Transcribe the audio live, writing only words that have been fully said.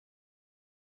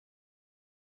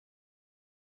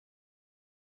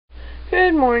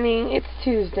Good morning, it's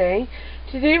Tuesday.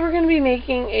 Today we're going to be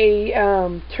making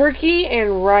a turkey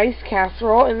and rice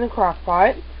casserole in the crock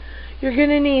pot. You're going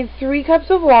to need 3 cups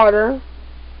of water,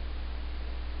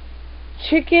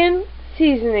 chicken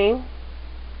seasoning,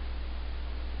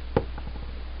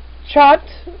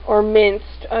 chopped or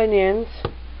minced onions,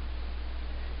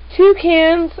 2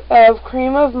 cans of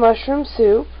cream of mushroom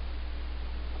soup,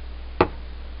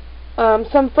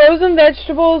 some frozen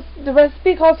vegetables. The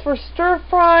recipe calls for stir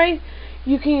fry.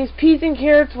 You can use peas and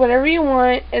carrots, whatever you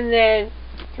want, and then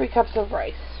 3 cups of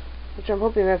rice, which I'm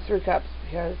hoping that's 3 cups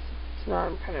because it's not,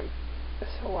 I'm kind of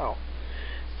so well.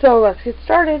 So let's get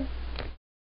started.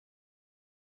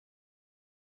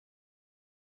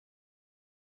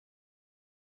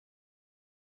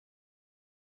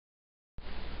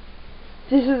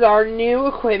 This is our new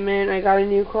equipment. I got a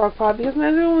new crock pot because my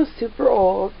other one was super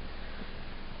old.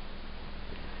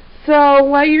 So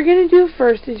what you're going to do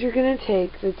first is you're going to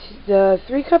take the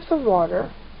 3 cups of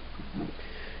water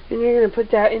and you're going to put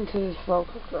that into the slow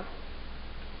cooker.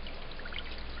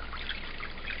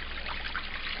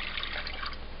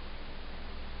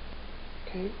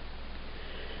 Okay.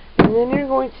 And then you're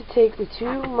going to take the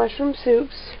 2 mushroom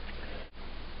soups,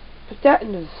 put that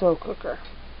into the slow cooker.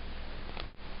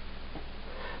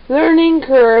 Learning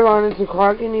curve on the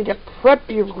crock. You need to prep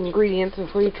your ingredients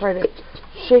before you try to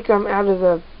shake them out of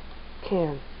the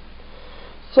can.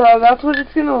 So that's what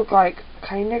it's going to look like.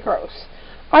 Kind of gross.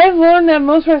 I've learned that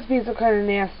most recipes are kind of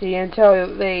nasty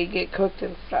until they get cooked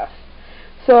and stuff.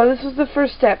 So this was the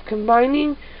first step,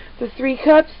 combining the 3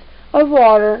 cups of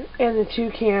water and the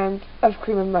 2 cans of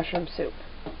cream of mushroom soup.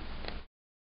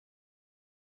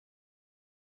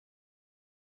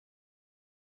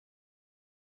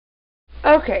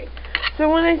 Okay,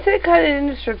 so when I said cut it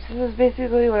into strips, this is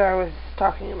basically what I was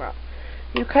talking about.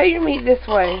 You cut your meat this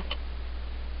way.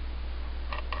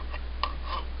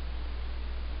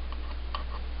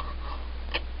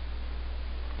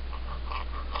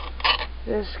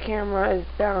 This camera is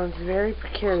balanced very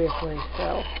precariously,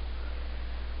 so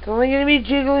it's only going to be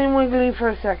jiggling wiggly for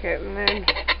a second,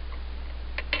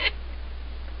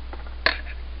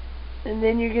 and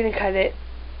then you're going to cut it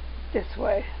this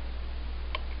way.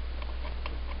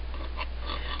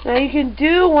 Now you can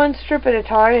do 1 strip at a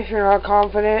time if you're not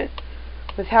confident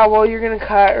with how well you're going to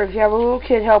cut, or if you have a little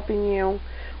kid helping you,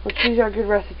 which these are good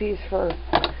recipes for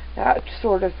that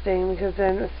sort of thing, because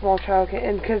then a small child can,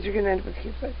 and because you're going to end up with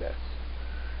kids like this.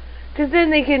 Because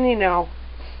then they can,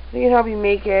 they can help you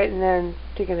make it and then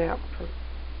take a nap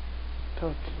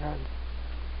until it's done.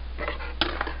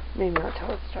 Maybe not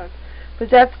until it's done. But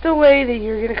that's the way that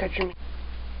you're going to cut your meat.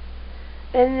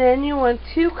 And then you want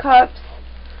 2 cups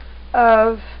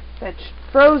of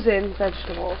frozen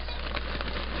vegetables.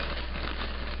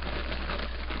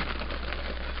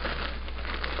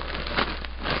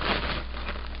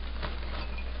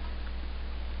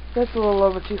 That's a little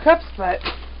over 2 cups, but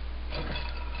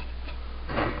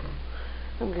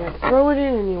I'm going to throw it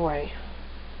in anyway.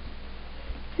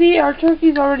 See, our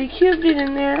turkey's already cubed it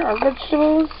in there. Our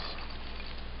vegetables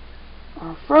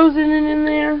are frozen in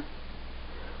there.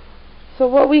 So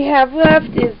what we have left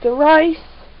is the rice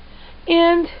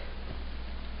and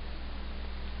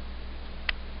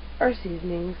our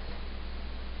seasonings.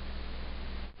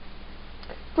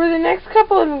 For the next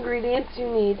couple of ingredients, you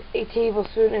need a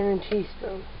tablespoon and a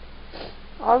teaspoon.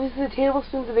 Obviously, the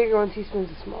tablespoon's the bigger one, teaspoon's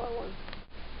the smaller one.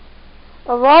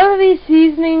 A lot of these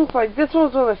seasonings, like this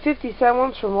one's one of the 50-cent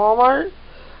ones from Walmart,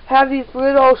 have these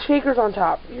little shakers on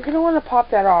top. You're going to want to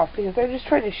pop that off, because I just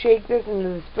tried to shake this into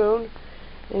the spoon,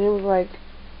 and it was like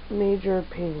major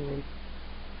pain in the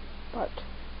butt.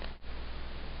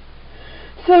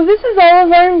 So this is all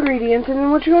of our ingredients, and then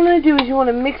what you want to do is you want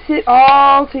to mix it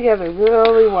all together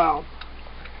really well.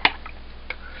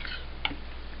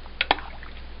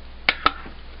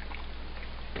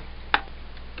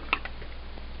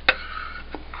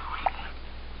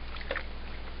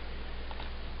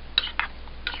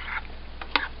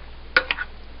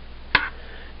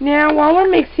 Now, while we're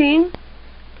mixing,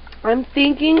 I'm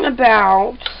thinking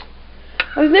about,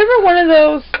 I was never one of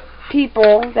those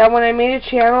people that when I made a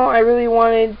channel, I really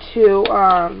wanted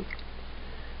to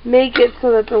make it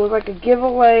so that there was like a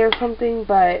giveaway or something,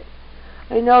 but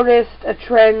I noticed a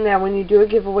trend that when you do a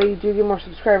giveaway, you do get more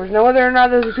subscribers. Now, whether or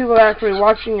not those are people actually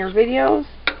watching your videos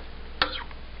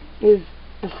is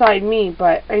beside me,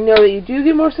 but I know that you do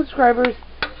get more subscribers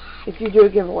if you do a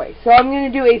giveaway. So I'm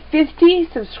going to do a 50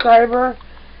 subscriber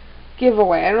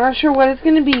giveaway. I'm not sure what it's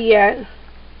going to be yet,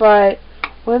 but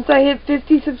once I hit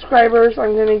 50 subscribers,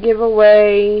 I'm going to give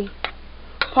away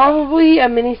probably a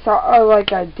mini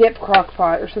like a dip crock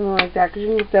pot or something like that, because you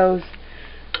can get those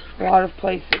a lot of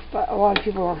places, but a lot of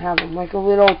people don't have them, like a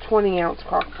little 20-ounce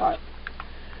crock pot.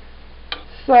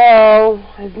 So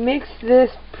I've mixed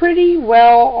this pretty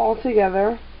well all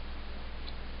together.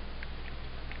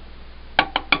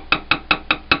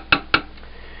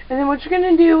 And then what you're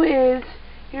going to do is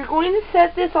you're going to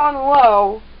set this on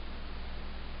low,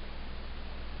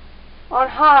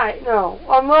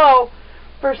 on low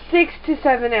for 6 to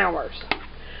 7 hours.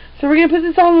 So we're going to put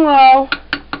this on low.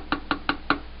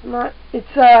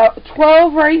 It's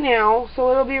 12 right now,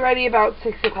 so it'll be ready about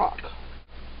 6 o'clock.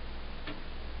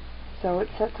 So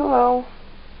it's set to low.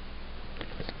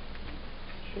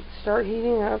 Should start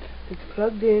heating up. It's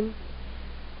plugged in.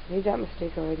 Made that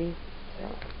mistake already.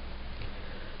 So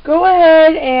go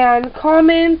ahead and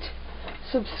comment,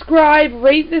 subscribe,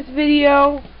 rate this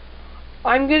video.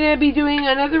 I'm going to be doing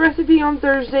another recipe on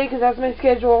Thursday because that's my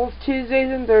schedule. It's Tuesdays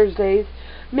and Thursdays.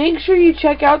 Make sure you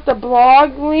check out the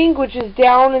blog link, which is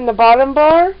down in the bottom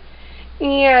bar.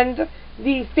 And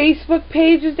the Facebook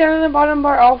page is down in the bottom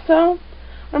bar also.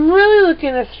 I'm really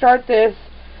looking to start this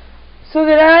so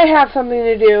that I have something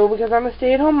to do because I'm a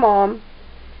stay-at-home mom.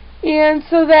 And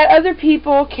so that other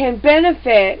people can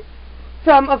benefit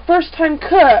from a first-time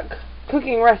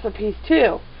cooking recipes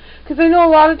too. Because I know a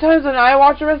lot of times when I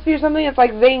watch a recipe or something, it's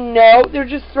like they know, they're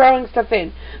just throwing stuff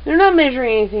in. They're not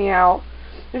measuring anything out.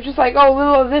 They're just like, oh, a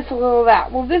little of this, a little of that.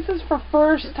 Well, this is for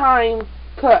first-time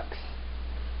cooks.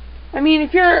 I mean,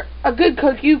 if you're a good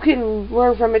cook, you can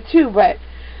learn from it too, but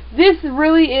this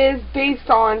really is based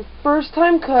on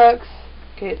first-time cooks.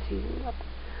 Okay, it's heating up.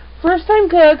 First-time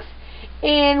cooks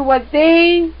and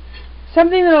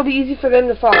something that'll be easy for them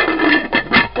to follow.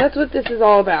 That's what this is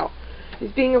all about.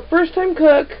 Is being a first-time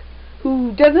cook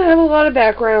who doesn't have a lot of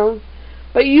background,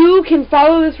 but you can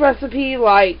follow this recipe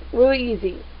like really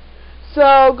easy.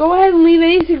 So go ahead and leave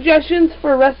any suggestions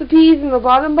for recipes in the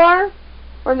bottom bar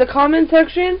or in the comment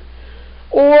section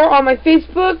or on my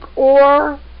Facebook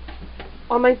or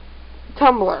on my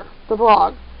Tumblr, the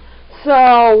blog.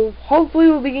 So hopefully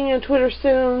we'll be getting on Twitter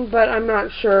soon, but I'm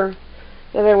not sure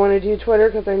that I want to do Twitter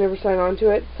because I never signed on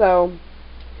to it. So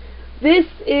this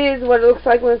is what it looks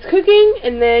like when it's cooking,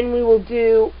 and then we will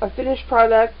do a finished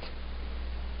product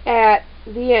at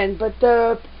the end. But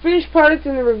the finished product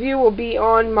and the review will be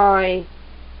on my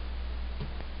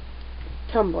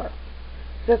Tumblr.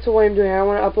 That's what I'm doing. I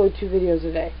want to upload 2 videos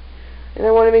a day. And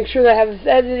I want to make sure that I have this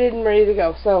edited and ready to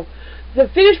go. So the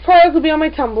finished product will be on my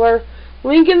Tumblr.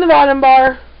 Link in the bottom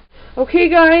bar. Okay,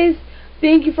 guys.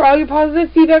 Thank you for all your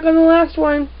positive feedback on the last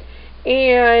one.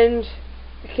 And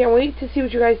I can't wait to see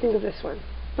what you guys think of this one.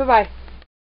 Bye-bye.